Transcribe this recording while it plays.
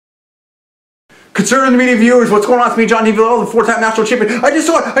Concerning the media viewers, what's going on? It's me, John D. Villarreal, the 4-time national champion. I just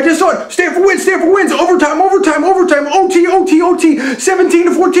saw it. Stanford wins. Overtime, OT.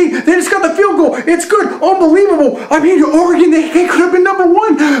 17-14. They just got the field goal. It's good. Unbelievable. I mean, Oregon, they could have been number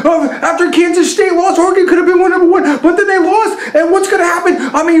 1. After Kansas State lost, Oregon could have been number 1. But then they lost. And what's going to happen?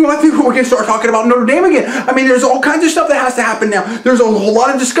 I mean, I think we're going to start talking about Notre Dame again. I mean, there's all kinds of stuff that has to happen now. There's a whole lot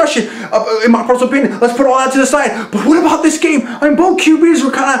of discussion, in my personal opinion. Let's put all that to the side. But what about this game? I mean, both QBs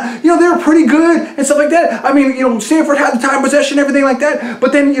were kind of, they were pretty good and stuff like that. I mean, Stanford had the time possession, everything like that.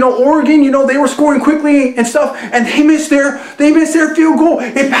 But then, Oregon, they were scoring quickly and stuff, and they missed their field goal.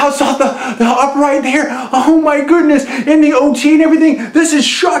 It bounced off the upright there. Oh my goodness! In the OT and everything. This is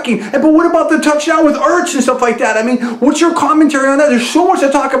shocking. But what about the touchdown with Ertz and stuff like that? I mean, what's your commentary on that? There's so much to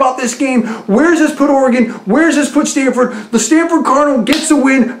talk about this game. Where does this put Oregon? Where does this put Stanford? The Stanford Cardinal gets the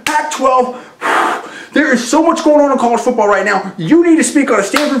win. Pac-12. There is so much going on in college football right now. You need to speak on it.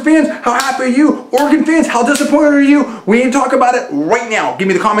 Stanford fans, how happy are you? Oregon fans, how disappointed are you? We need to talk about it right now. Give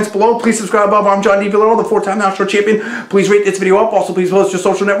me the comments below. Please subscribe above. I'm John D. Villarreal, the 4-time national champion. Please rate this video up. Also, please post your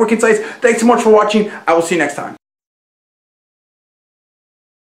social network insights. Thanks so much for watching. I will see you next time.